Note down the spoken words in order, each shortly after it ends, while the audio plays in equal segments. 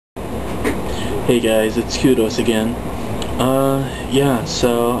Hey guys, it's Kudos again. Yeah,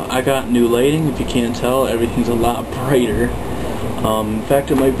 so I got new lighting. If you can't tell, everything's a lot brighter. In fact,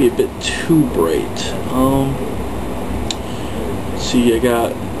 it might be a bit too bright. See, I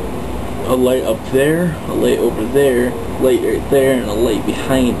got a light up there, a light over there, light right there, and a light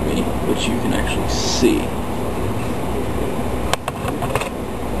behind me, which you can actually see.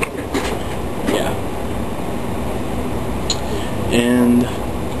 Yeah. And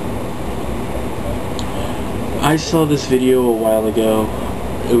I saw this video a while ago.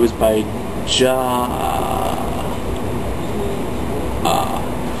 It was by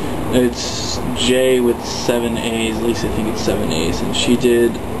it's J with 7 A's, at least I think it's 7 A's, and she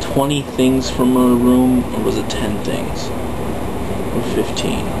did 20 things from her room, or was it 10 things? Or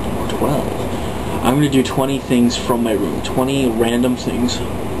 15, or 12. I'm going to do 20 things from my room, 20 random things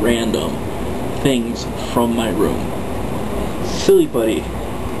from my room. Silly Buddy,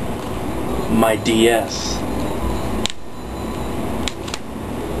 my DS,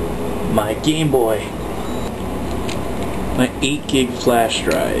 my Game Boy, my 8 gig flash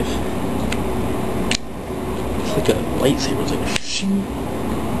drive. It's like a lightsaber. It's like shing.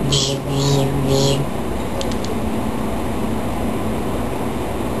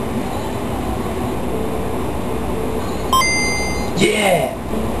 Yeah!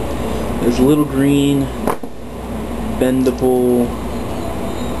 There's a little green, bendable,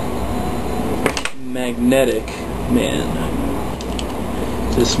 magnetic man.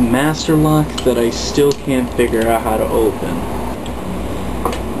 This master lock that I still can't figure out how to open.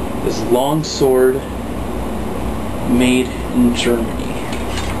 This long sword made in Germany.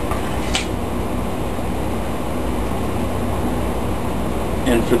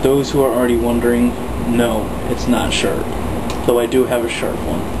 And for those who are already wondering, no, it's not sharp. Though I do have a sharp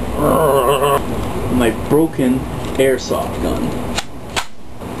one. My broken airsoft gun.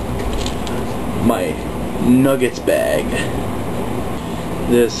 My nuggets bag.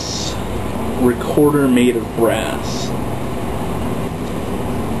 This recorder made of brass.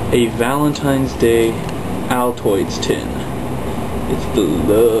 A Valentine's Day Altoids tin. It's the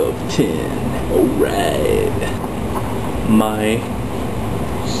love tin. Alright. My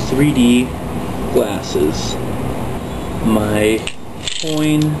 3D glasses. My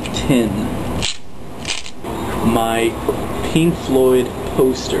coin tin. My Pink Floyd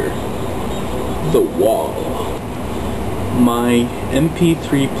poster. The Wall. My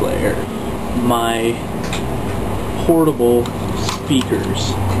MP3 player, my portable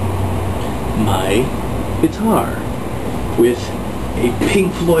speakers, my guitar with a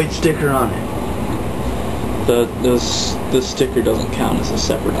Pink Floyd sticker on it. The sticker doesn't count as a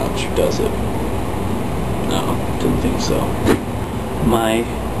separate object, does it? No, didn't think so. My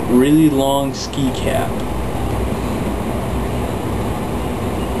really long ski cap.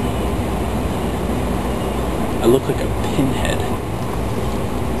 I look like a pinhead.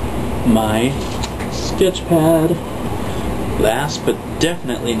 My sketch pad. Last but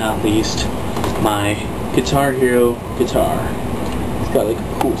definitely not least, my Guitar Hero guitar. It's got like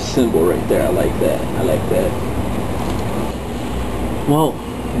a cool symbol right there. I like that. I like that. Well,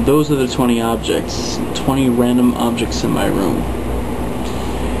 those are the 20 objects. 20 random objects in my room.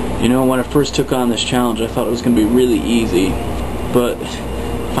 You know, when I first took on this challenge, I thought it was going to be really easy. But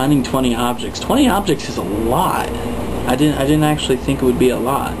finding 20 objects is a lot. I didn't actually think it would be a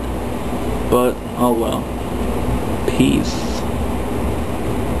lot, but oh well. Peace.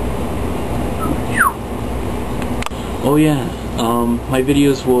 Oh yeah, my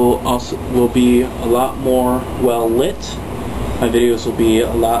videos will be a lot more well lit. My videos will be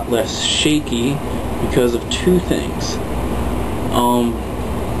a lot less shaky because of two things.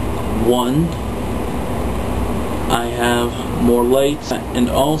 One, I have more lights, and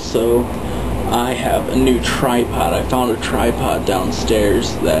also I have a new tripod. I found a tripod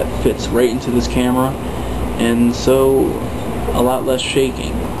downstairs that fits right into this camera, and so a lot less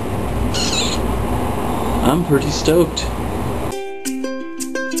shaking. I'm pretty stoked.